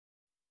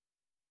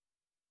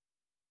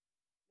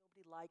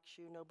likes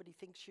you. Nobody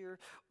thinks you're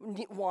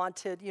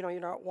wanted. You're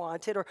not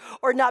wanted.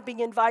 Or not being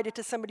invited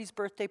to somebody's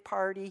birthday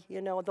party.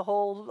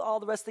 All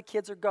the rest of the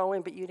kids are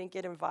going, but you didn't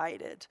get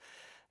invited.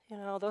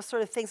 Those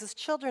sort of things, as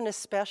children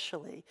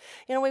especially.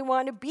 We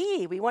want to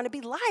be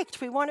liked.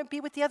 We want to be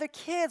with the other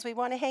kids. We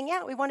want to hang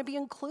out. We want to be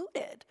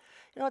included.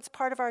 It's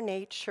part of our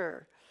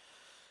nature.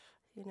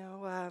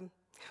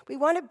 We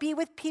want to be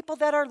with people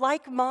that are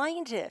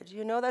like-minded.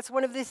 That's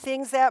one of the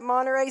things that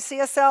Monterey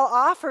CSL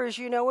offers,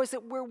 is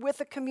that we're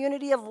with a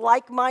community of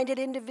like-minded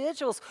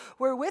individuals.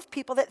 We're with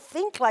people that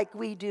think like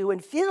we do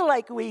and feel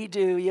like we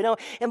do,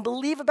 and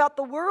believe about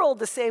the world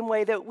the same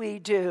way that we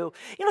do.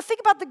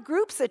 Think about the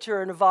groups that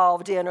you're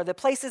involved in, or the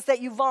places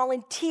that you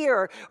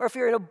volunteer, or if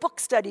you're in a book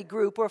study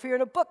group, or if you're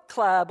in a book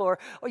club, or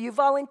you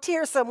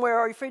volunteer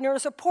somewhere, or if you're in a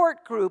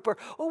support group, or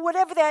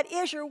whatever that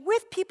is, you're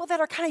with people that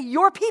are kind of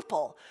your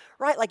people,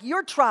 right? Like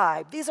your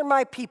tribe. These are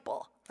my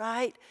people,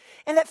 right?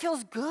 And that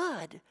feels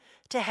good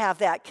to have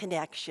that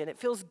connection. It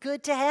feels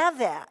good to have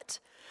that.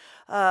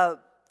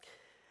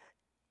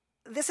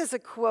 This is a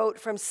quote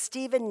from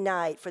Stephen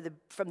Knight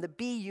from the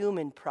Be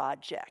Human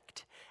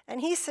Project.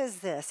 And he says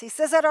this. He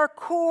says, at our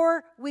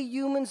core, we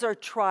humans are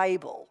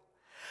tribal.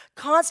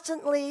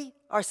 Constantly,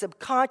 our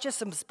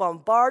subconscious is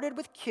bombarded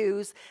with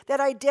cues that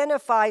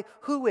identify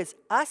who is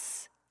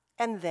us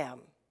and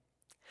them.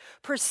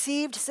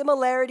 Perceived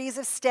similarities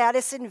of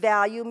status and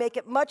value make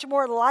it much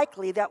more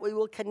likely that we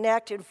will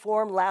connect and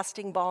form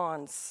lasting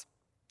bonds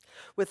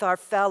with our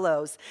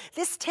fellows.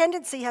 This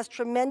tendency has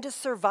tremendous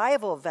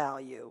survival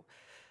value.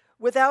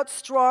 Without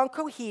strong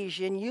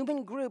cohesion,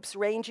 human groups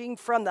ranging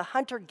from the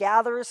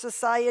hunter-gatherer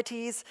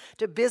societies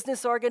to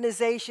business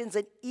organizations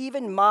and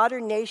even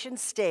modern nation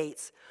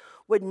states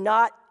would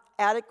not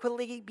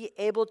adequately be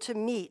able to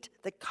meet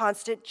the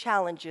constant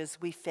challenges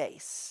we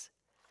face.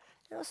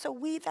 So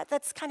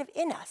that's kind of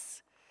in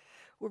us.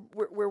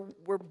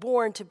 We're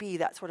born to be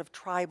that sort of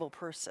tribal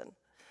person,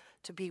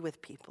 to be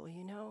with people,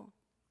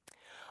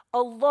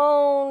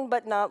 Alone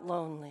but not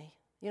lonely.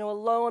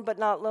 Alone but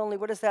not lonely.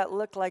 What does that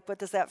look like? What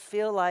does that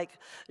feel like?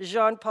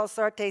 Jean-Paul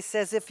Sartre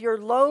says, if you're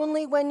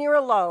lonely when you're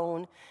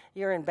alone,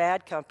 you're in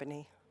bad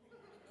company,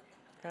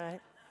 right?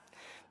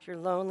 If you're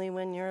lonely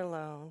when you're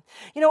alone.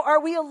 Are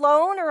we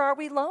alone or are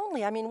we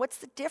lonely? What's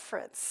the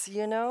difference,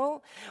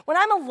 When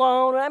I'm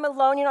alone,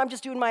 I'm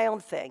just doing my own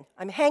thing.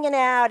 I'm hanging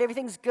out,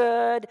 everything's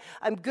good.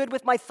 I'm good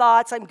with my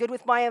thoughts, I'm good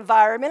with my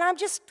environment. I'm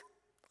just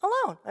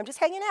alone. I'm just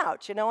hanging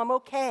out, I'm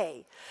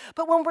okay.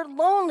 But when we're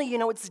lonely,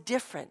 it's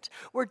different.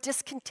 We're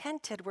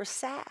discontented, we're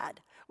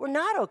sad. We're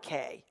not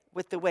okay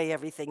with the way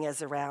everything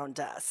is around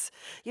us.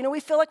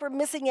 We feel like we're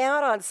missing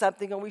out on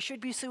something or we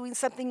should be doing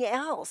something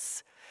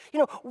else.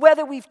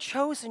 Whether we've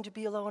chosen to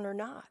be alone or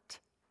not.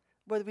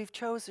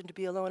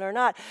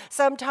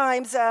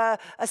 Sometimes a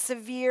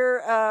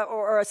severe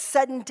or a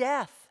sudden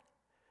death.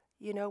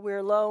 We're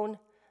alone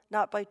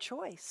not by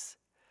choice.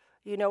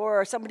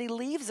 Or somebody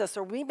leaves us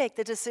or we make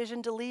the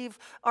decision to leave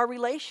our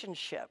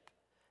relationship.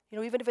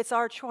 Even if it's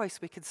our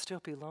choice, we can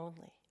still be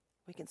lonely.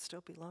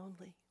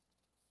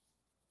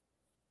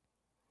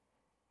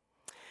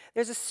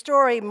 There's a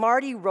story,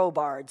 Marty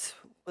Robards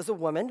was a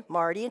woman,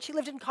 Marty, and she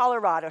lived in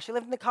Colorado. She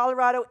lived in the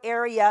Colorado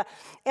area,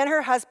 and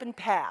her husband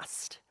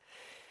passed.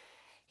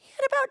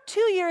 And about 2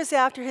 years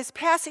after his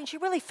passing, she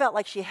really felt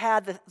like she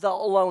had the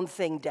alone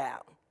thing down.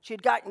 She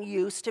had gotten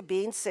used to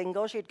being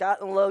single. She had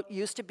gotten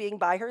used to being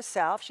by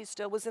herself. She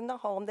still was in the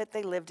home that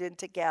they lived in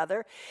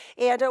together.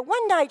 And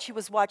one night she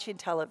was watching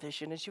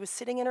television, and she was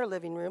sitting in her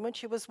living room, and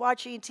she was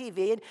watching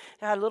TV, and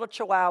her little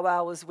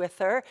chihuahua was with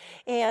her.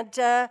 And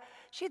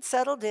she had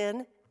settled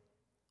in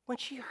when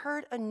she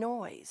heard a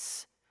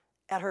noise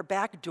at her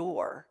back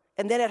door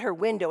and then at her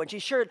window. And she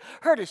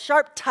heard a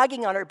sharp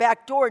tugging on her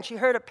back door, and she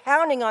heard a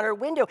pounding on her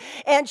window,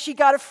 and she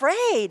got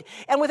afraid.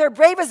 And with her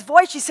bravest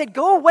voice, she said,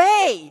 "Go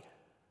away.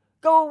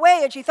 Go away."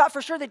 And she thought for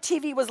sure the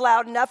TV was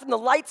loud enough and the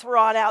lights were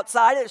on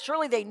outside, and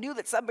surely they knew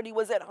that somebody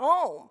was at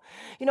home.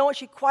 And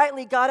she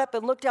quietly got up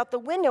and looked out the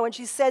window, and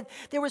she said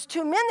there was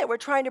 2 men that were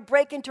trying to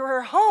break into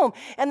her home,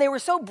 and they were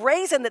so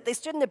brazen that they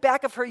stood in the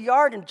back of her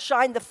yard and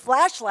shined the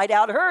flashlight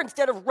out at her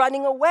instead of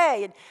running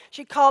away. And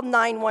she called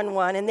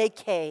 911, and they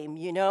came,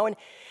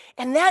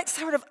 and that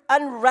sort of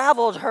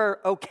unraveled her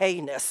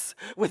okayness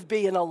with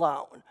being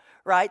alone.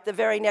 Right? The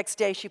very next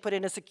day, she put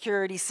in a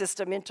security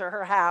system into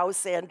her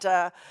house, and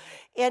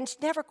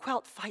never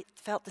quite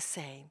felt the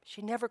same.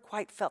 She never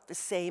quite felt the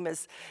same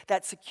as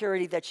that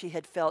security that she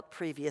had felt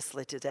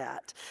previously to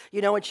that.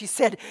 And she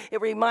said it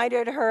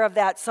reminded her of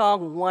that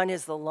song, "One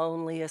is the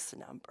loneliest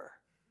number."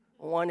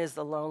 One is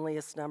the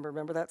loneliest number.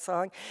 Remember that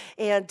song?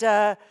 And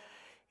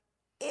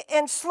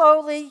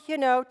slowly,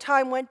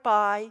 time went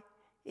by.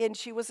 And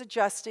she was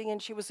adjusting,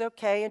 and she was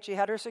okay, and she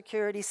had her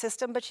security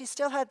system, but she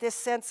still had this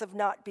sense of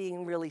not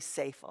being really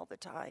safe all the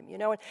time,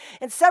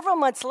 And several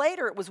months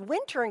later, it was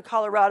winter in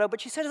Colorado, but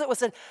she said it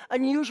was an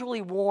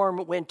unusually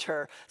warm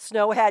winter.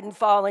 Snow hadn't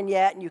fallen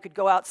yet, and you could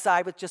go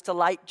outside with just a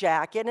light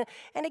jacket.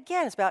 And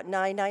again, it's about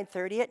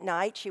 9:30 at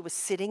night. She was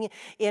sitting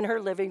in her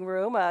living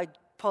room,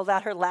 pulled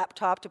out her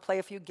laptop to play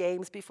a few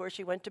games before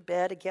she went to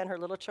bed. Again, her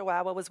little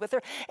chihuahua was with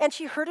her. And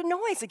she heard a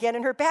noise again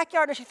in her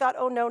backyard. And she thought,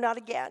 oh, no, not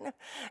again.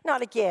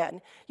 Not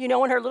again. You know,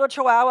 when her little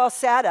chihuahua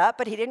sat up,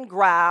 but he didn't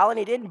growl and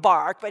he didn't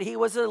bark, but he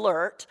was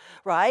alert,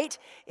 right?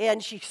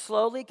 And she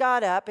slowly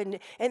got up. And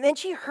then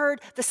she heard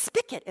the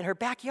spigot in her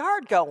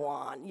backyard go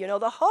on, you know,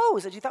 the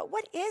hose. And she thought,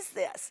 what is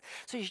this?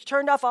 So she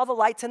turned off all the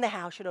lights in the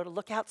house, you know, to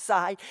look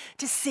outside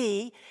to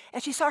see.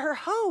 And she saw her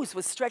hose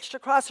was stretched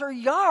across her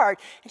yard.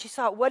 And she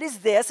thought, what is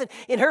this? And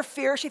in her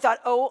fear, she thought,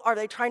 oh, are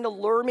they trying to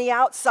lure me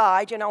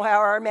outside? You know how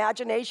our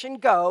imagination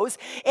goes.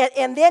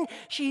 And then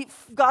she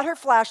got her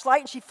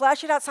flashlight and she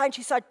flashed it outside and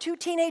she saw two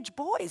teenage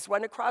boys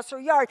run across her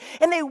yard.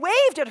 And they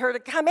waved at her to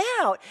come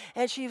out.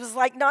 And she was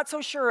like, not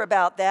so sure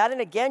about that. And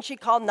again, she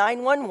called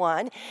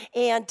 911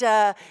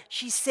 and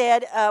she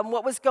said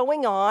what was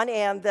going on.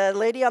 And the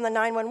lady on the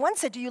 911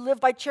 said, do you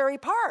live by Cherry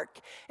Park?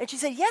 And she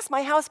said, yes,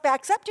 my house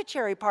backs up to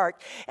Cherry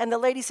Park. And the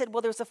lady said,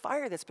 well, there's a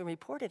fire that's been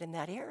reported in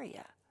that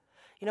area.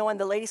 You know, and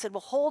the lady said,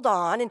 well, hold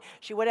on. And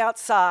she went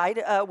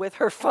outside with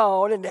her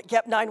phone and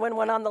kept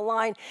 911 on the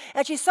line.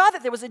 And she saw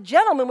that there was a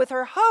gentleman with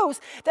her hose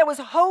that was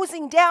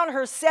hosing down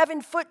her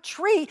 7-foot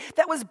tree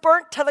that was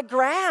burnt to the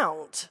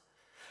ground,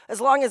 as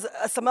long as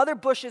some other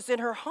bushes in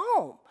her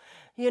home.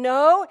 You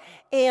know,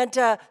 and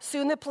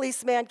soon the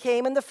policeman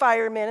came and the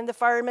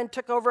firemen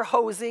took over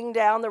hosing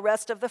down the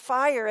rest of the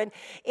fire. And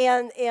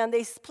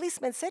the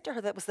policeman said to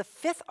her that it was the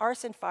 5th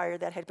arson fire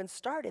that had been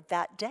started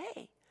that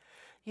day.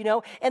 You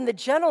know, and the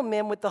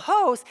gentleman with the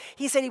hose,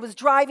 he said he was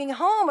driving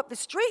home up the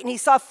street and he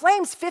saw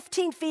flames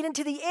 15 feet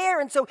into the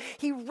air. And so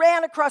he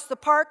ran across the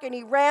park and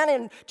he ran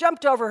and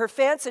jumped over her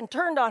fence and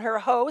turned on her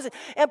hose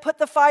and put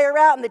the fire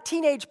out. And the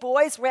teenage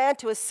boys ran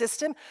to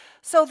assist him.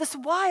 So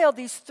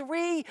these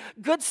 3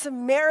 good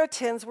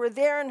Samaritans were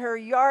there in her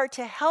yard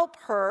to help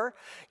her.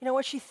 You know,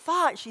 what she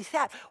thought,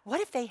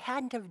 what if they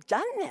hadn't have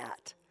done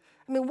that?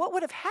 I mean, what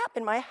would have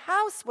happened? My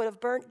house would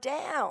have burnt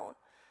down.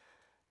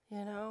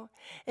 You know,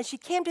 and she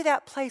came to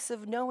that place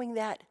of knowing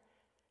that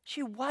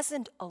she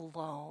wasn't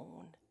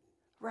alone,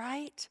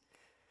 right?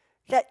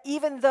 That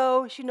even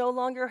though she no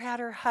longer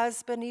had her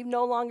husband, even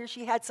no longer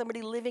she had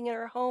somebody living in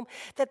her home,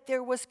 that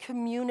there was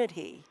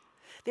community.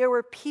 There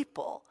were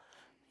people,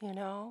 you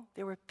know,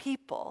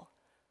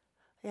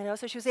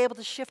 so she was able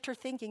to shift her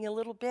thinking a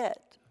little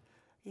bit,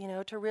 you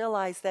know, to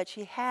realize that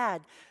she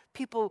had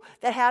people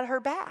that had her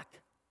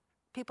back,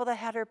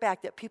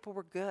 that people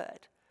were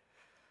good.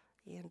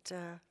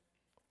 And,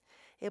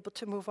 able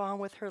to move on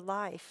with her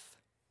life.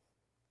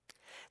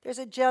 There's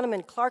a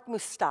gentleman, Clark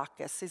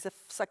Moustakis. He's a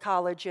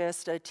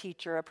psychologist, a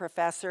teacher, a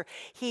professor.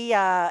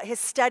 His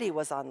study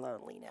was on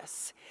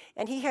loneliness.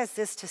 And he has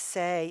this to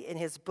say in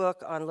his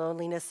book on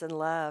loneliness and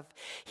love.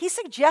 He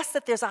suggests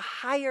that there's a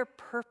higher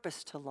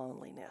purpose to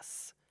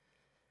loneliness.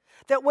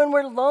 That when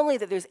we're lonely,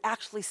 that there's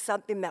actually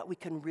something that we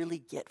can really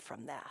get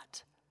from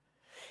that.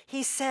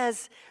 He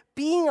says,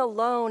 being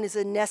alone is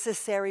a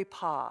necessary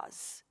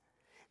pause.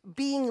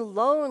 Being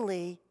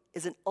lonely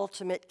is an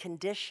ultimate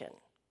condition.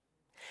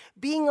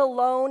 Being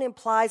alone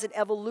implies an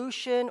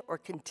evolution or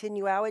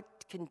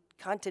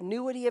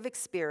continuity of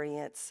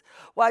experience,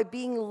 while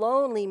being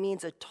lonely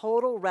means a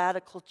total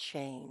radical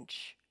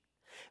change.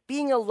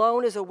 Being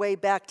alone is a way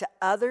back to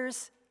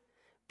others.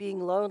 Being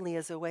lonely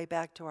is a way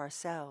back to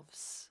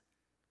ourselves.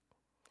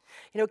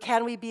 You know,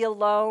 can we be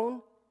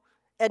alone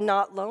and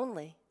not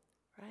lonely,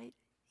 right?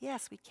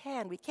 Yes, we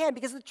can,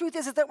 because the truth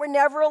is that we're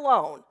never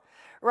alone.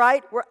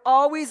 Right? We're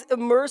always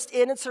immersed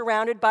in and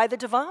surrounded by the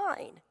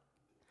divine,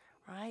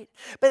 right?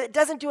 But it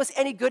doesn't do us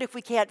any good if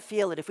we can't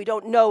feel it, if we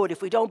don't know it,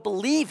 if we don't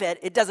believe it.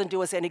 It doesn't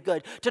do us any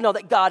good to know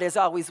that God is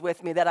always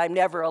with me, that I'm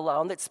never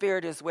alone, that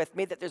Spirit is with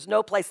me, that there's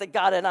no place that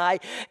God and I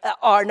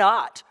are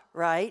not,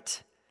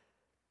 right?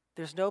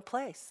 There's no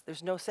place,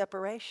 there's no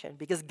separation,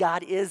 because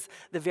God is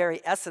the very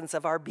essence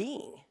of our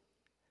being.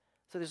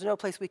 So there's no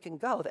place we can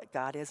go that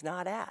God is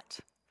not at,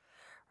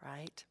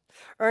 right?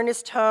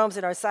 Ernest Holmes,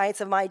 in our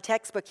Science of Mind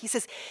textbook, he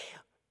says,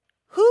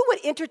 who would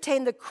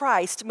entertain the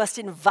Christ must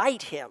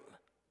invite him.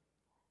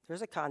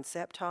 There's a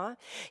concept, huh?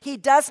 He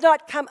does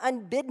not come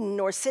unbidden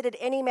nor sit at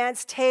any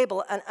man's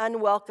table an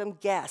unwelcome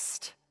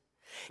guest.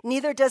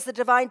 Neither does the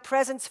divine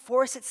presence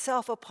force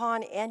itself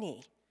upon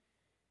any.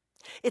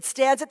 It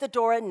stands at the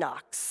door and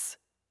knocks.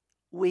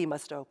 We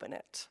must open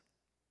it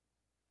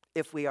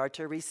if we are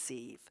to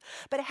receive.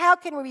 But how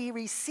can we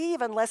receive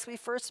unless we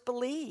first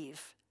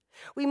believe?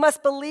 We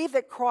must believe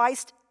that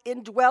Christ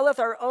indwelleth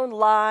our own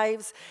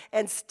lives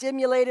and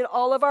stimulated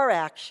all of our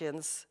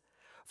actions,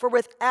 for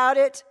without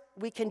it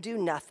we can do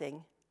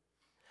nothing.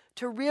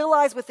 To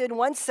realize within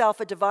oneself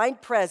a divine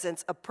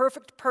presence, a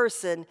perfect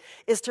person,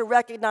 is to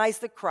recognize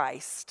the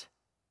Christ.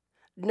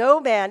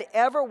 No man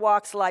ever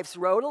walks life's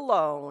road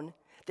alone.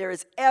 There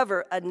is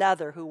ever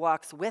another who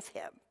walks with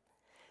him.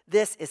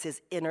 This is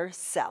his inner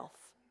self,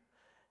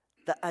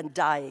 the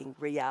undying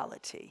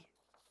reality.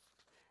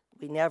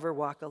 We never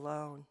walk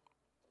alone.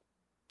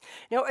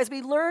 You know, as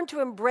we learn to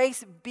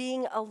embrace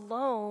being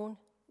alone,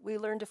 we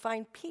learn to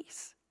find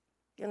peace.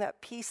 You know, that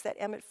peace that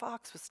Emmett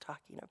Fox was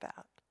talking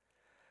about,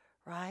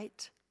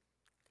 right?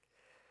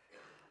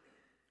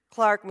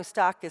 Clark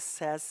Moustakis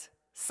says,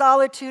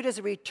 solitude is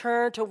a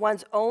return to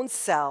one's own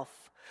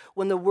self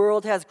when the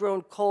world has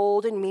grown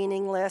cold and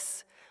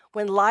meaningless,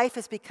 when life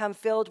has become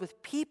filled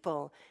with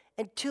people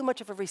and too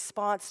much of a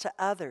response to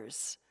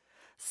others.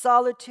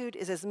 Solitude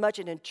is as much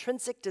an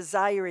intrinsic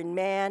desire in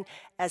man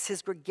as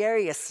his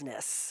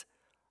gregariousness.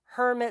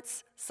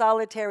 Hermits,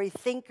 solitary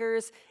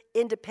thinkers,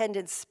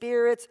 independent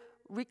spirits,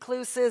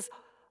 recluses,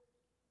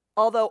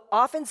 although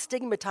often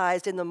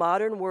stigmatized in the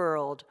modern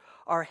world,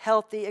 are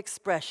healthy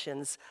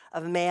expressions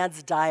of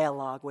man's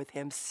dialogue with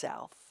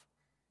himself.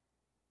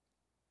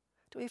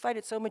 Do we find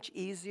it so much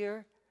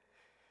easier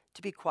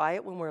to be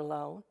quiet when we're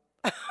alone?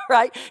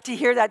 Right? To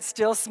hear that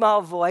still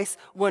small voice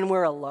when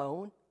we're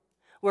alone,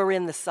 when we're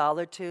in the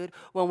solitude,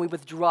 when we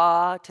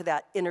withdraw to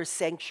that inner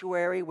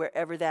sanctuary,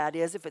 wherever that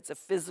is, if it's a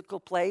physical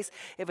place,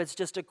 if it's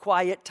just a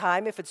quiet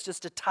time, if it's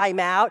just a time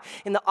out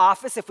in the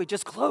office, if we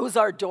just close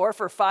our door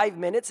for 5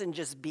 minutes and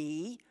just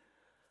be,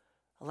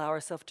 allow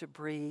ourselves to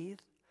breathe,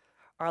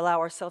 or allow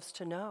ourselves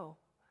to know,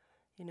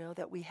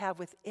 that we have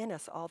within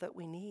us all that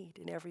we need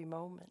in every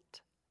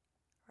moment,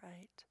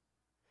 right?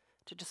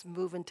 To just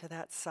move into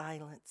that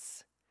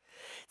silence.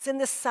 It's in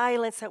the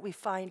silence that we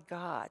find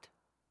God.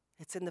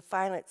 It's in the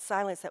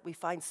silence that we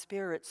find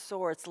spirit,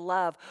 source,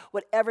 love,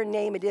 whatever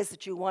name it is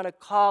that you want to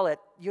call it,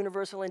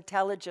 universal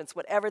intelligence,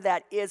 whatever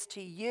that is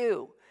to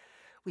you.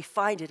 We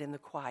find it in the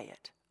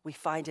quiet. We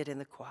find it in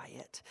the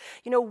quiet.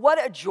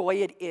 What a joy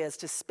it is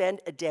to spend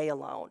a day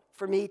alone.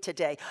 For me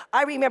today,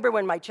 I remember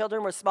when my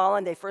children were small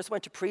and they first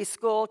went to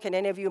preschool. Can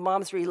any of you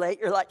moms relate?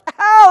 You're like,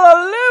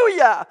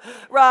 hallelujah,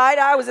 right?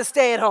 I was a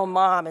stay-at-home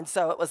mom, and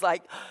so it was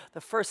like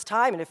the first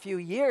time in a few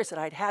years that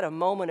I'd had a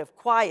moment of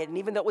quiet. And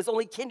even though it was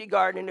only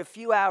kindergarten in a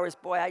few hours,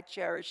 boy, I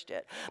cherished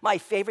it. My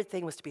favorite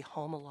thing was to be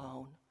home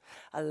alone.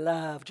 I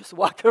love just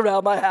walking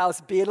around my house,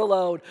 being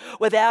alone,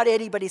 without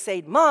anybody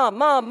saying, Mom,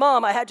 Mom,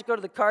 Mom. I had to go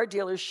to the car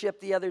dealership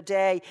the other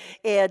day,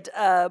 and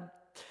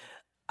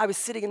I was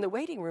sitting in the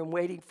waiting room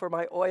waiting for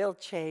my oil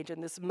change,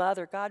 and this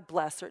mother, God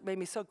bless her, it made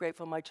me so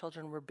grateful my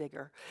children were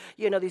bigger.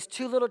 These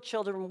two little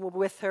children were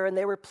with her, and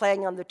they were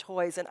playing on the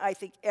toys, and I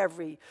think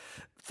every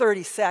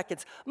 30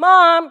 seconds,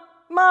 Mom,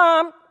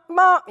 Mom,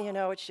 Mom,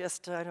 it's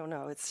just, I don't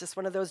know, it's just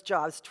one of those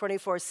jobs,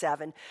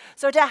 24/7.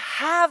 So to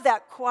have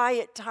that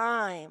quiet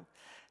time,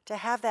 to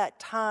have that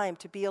time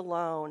to be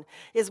alone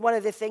is one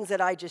of the things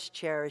that I just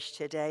cherish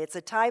today. It's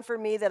a time for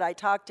me that I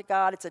talk to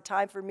God. It's a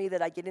time for me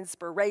that I get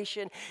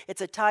inspiration.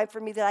 It's a time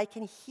for me that I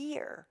can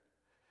hear.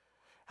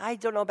 I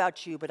don't know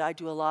about you, but I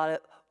do a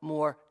lot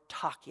more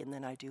talking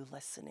than I do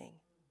listening.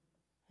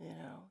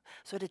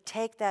 So to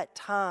take that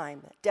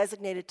time, that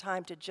designated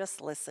time to just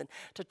listen,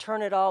 to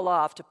turn it all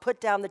off, to put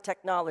down the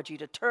technology,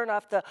 to turn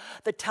off the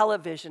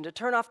television, to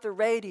turn off the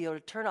radio, to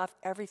turn off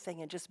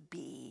everything and just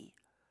be.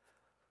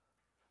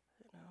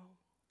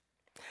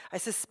 I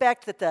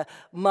suspect that the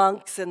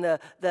monks and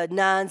the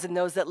nuns and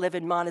those that live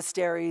in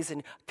monasteries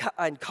and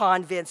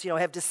convents,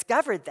 have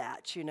discovered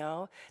that,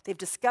 They've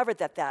discovered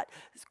that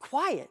is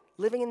quiet,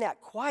 living in that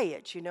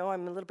quiet,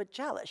 I'm a little bit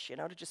jealous,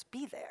 to just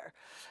be there,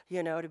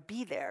 to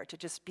be there, to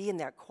just be in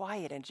that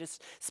quiet and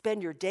just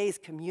spend your days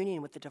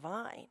communing with the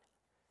divine.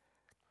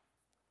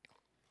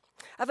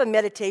 I have a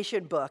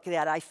meditation book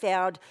that I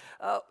found,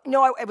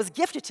 it was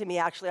gifted to me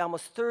actually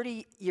almost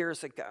 30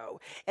 years ago.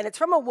 And it's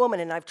from a woman,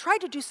 and I've tried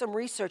to do some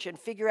research and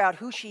figure out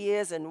who she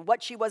is and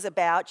what she was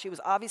about. She was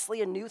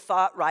obviously a New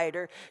Thought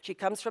writer. She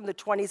comes from the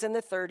 20s and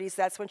the 30s.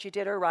 That's when she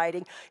did her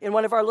writing. In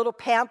one of our little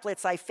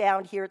pamphlets I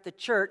found here at the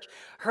church,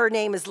 her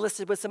name is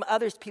listed with some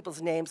other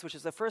people's names, which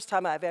is the first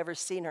time I've ever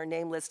seen her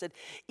name listed.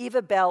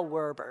 Eva Bell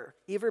Werber.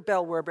 Eva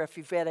Bell Werber, if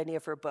you've read any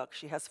of her books.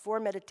 She has 4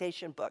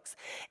 meditation books.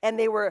 And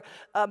they were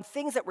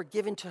things that were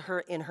given to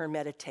her in her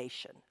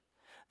meditation.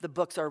 The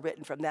books are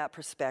written from that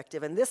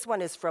perspective. And this one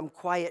is from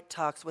Quiet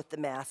Talks with the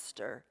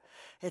Master.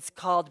 It's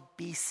called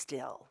Be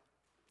Still.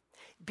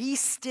 Be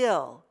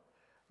still,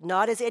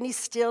 not as any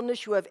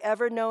stillness you have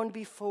ever known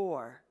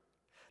before.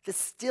 The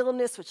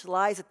stillness which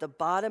lies at the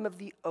bottom of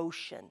the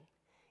ocean,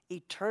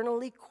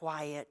 eternally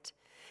quiet,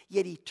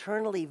 yet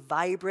eternally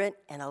vibrant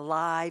and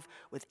alive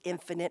with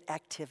infinite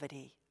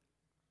activity.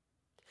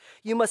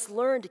 You must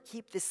learn to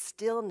keep this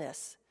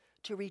stillness,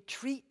 to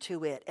retreat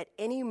to it at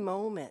any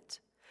moment,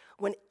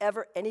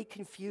 whenever any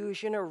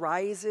confusion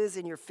arises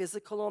in your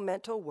physical or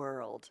mental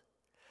world.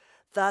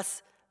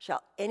 Thus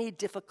shall any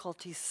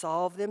difficulties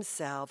solve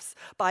themselves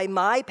by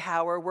my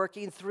power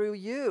working through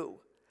you.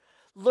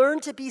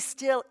 Learn to be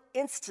still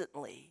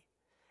instantly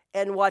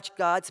and watch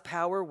God's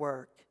power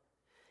work.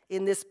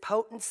 In this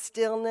potent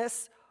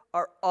stillness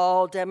are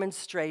all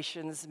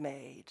demonstrations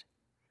made.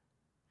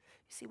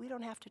 You see, we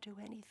don't have to do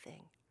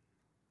anything.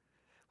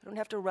 We don't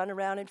have to run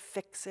around and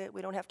fix it.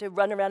 We don't have to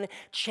run around and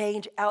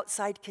change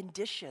outside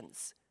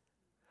conditions.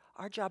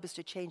 Our job is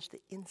to change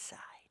the inside,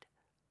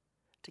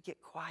 to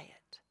get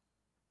quiet,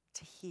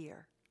 to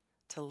hear,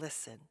 to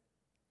listen.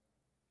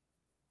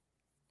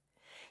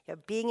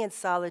 Being in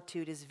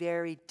solitude is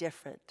very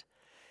different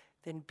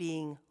than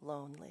being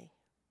lonely.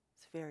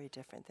 It's very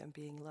different than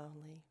being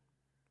lonely.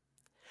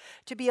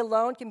 To be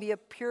alone can be a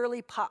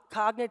purely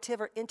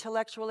cognitive or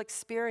intellectual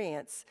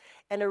experience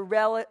and a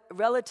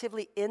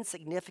relatively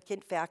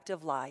insignificant fact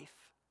of life.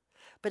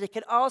 But it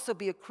can also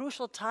be a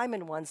crucial time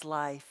in one's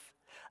life,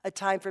 a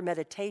time for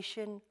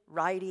meditation,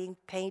 writing,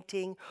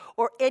 painting,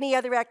 or any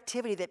other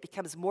activity that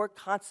becomes more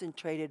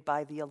concentrated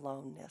by the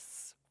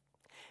aloneness.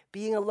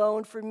 Being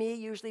alone for me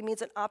usually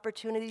means an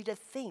opportunity to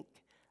think,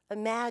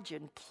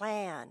 imagine,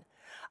 plan.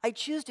 I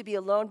choose to be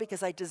alone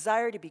because I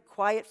desire to be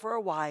quiet for a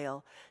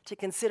while, to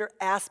consider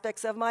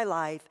aspects of my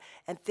life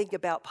and think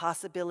about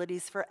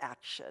possibilities for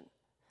action.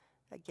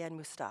 Again,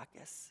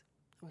 Moustakis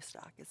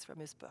from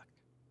his book.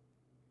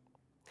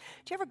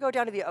 Do you ever go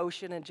down to the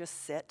ocean and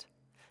just sit?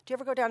 Do you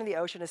ever go down to the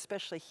ocean,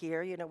 especially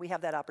here? You know, we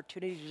have that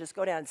opportunity to just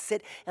go down and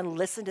sit and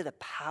listen to the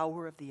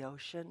power of the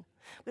ocean.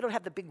 We don't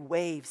have the big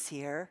waves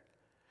here,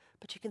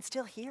 but you can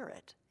still hear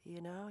it,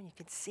 you know, and you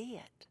can see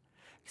it.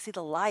 You see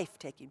the life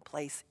taking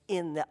place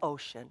in the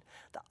ocean,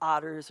 the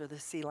otters or the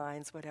sea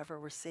lions, whatever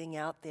we're seeing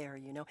out there,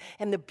 you know,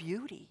 and the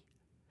beauty.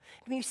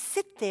 When you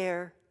sit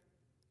there,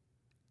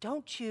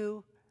 don't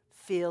you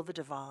feel the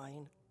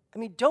divine? I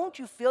mean, don't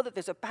you feel that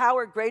there's a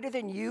power greater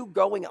than you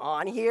going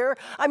on here?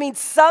 I mean,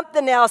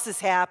 something else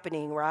is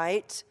happening,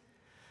 right?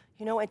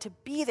 You know, and to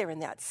be there in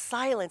that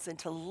silence and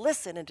to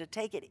listen and to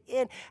take it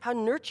in, how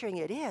nurturing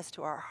it is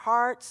to our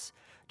hearts,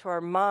 to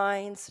our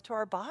minds, to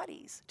our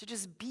bodies, to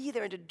just be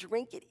there and to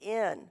drink it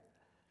in.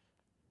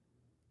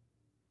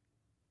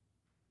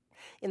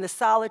 In the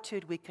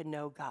solitude, we can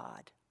know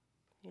God,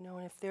 you know,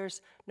 and if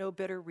there's no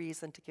better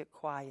reason to get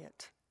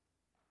quiet,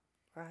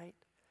 right?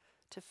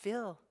 To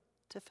feel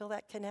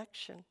that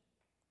connection.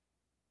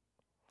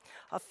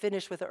 I'll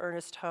finish with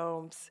Ernest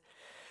Holmes.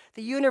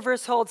 The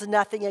universe holds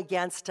nothing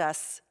against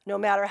us. No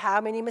matter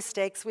how many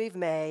mistakes we've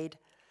made,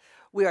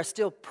 we are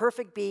still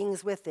perfect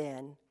beings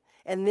within,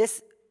 and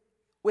this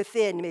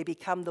within may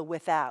become the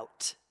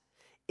without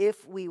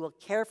if we will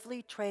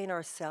carefully train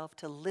ourselves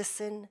to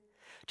listen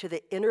to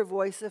the inner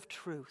voice of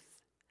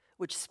truth,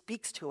 which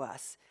speaks to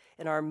us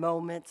in our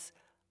moments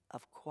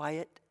of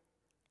quiet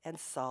and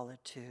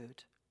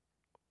solitude.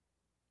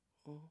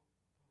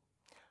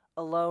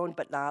 Alone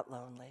but not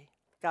lonely.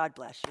 God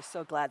bless you.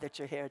 So glad that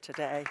you're here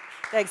today.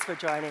 Thanks for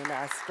joining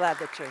us. Glad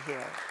that you're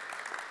here.